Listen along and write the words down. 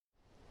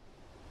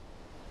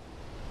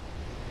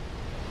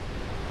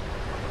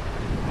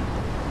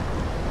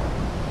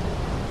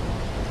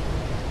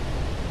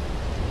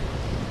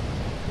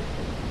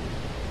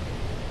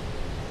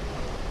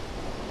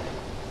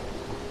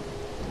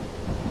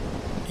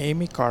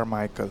Amy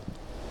Carmichael,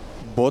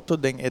 boto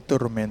den e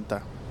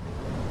tormenta.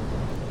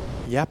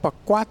 Já para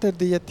 4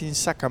 dias de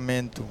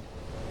sacamento.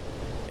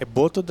 E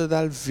boto de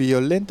dar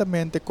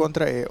violentamente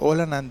contra e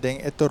olanan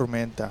den e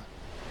tormenta.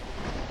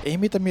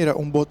 Amy ta mira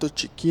boto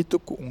chiquito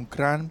com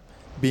crânio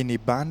bini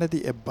banda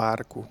de e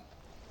barco.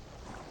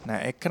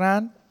 Na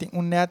ecrã tem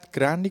net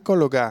grande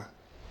colocar.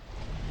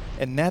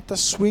 E neta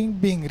swing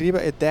bem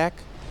riba e deck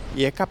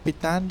e e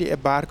capitão de e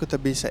barco ta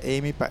bisa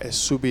Amy para e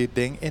subir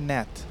den e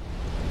net.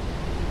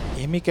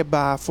 Amy que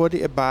barra fora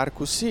de e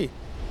barco sim,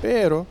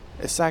 pero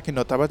essa que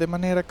não estava de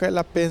maneira que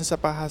ela pensa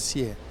para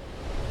fazer.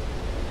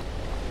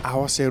 A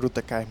água se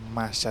ruta cai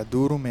mais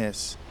duro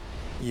mês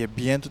e o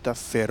vento tá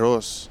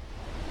feroz.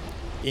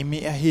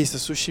 Amy arrisca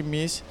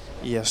sushimis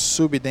e a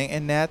sube den e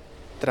net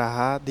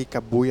traha de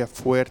cabuia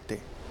forte.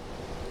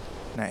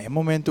 Na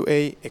momento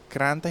e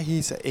cranta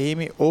hisa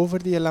Amy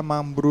over de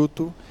lamam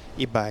bruto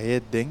e bae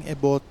den e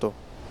boto.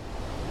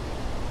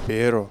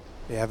 Pero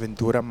a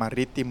aventura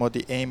marítimo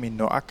de Amy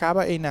não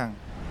acaba não.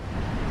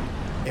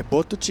 E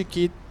boto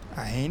chiquito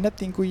ainda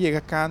tem que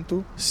chegar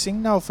canto sem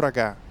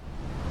naufragar.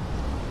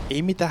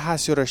 Amy tá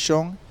fazendo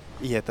oração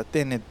e está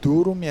tendo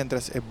duro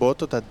mientras e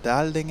boto tá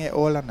dalden e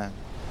olanan.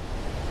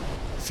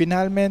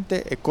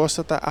 Finalmente, a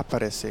costa tá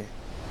aparece.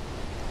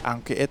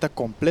 Aunque está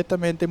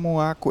completamente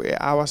moa com e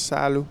água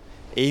salo,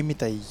 Amy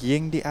tá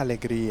llena de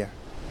alegria.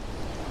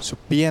 Su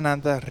pia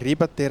anda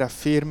riba terra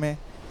firme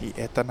e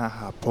está na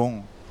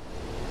Japão.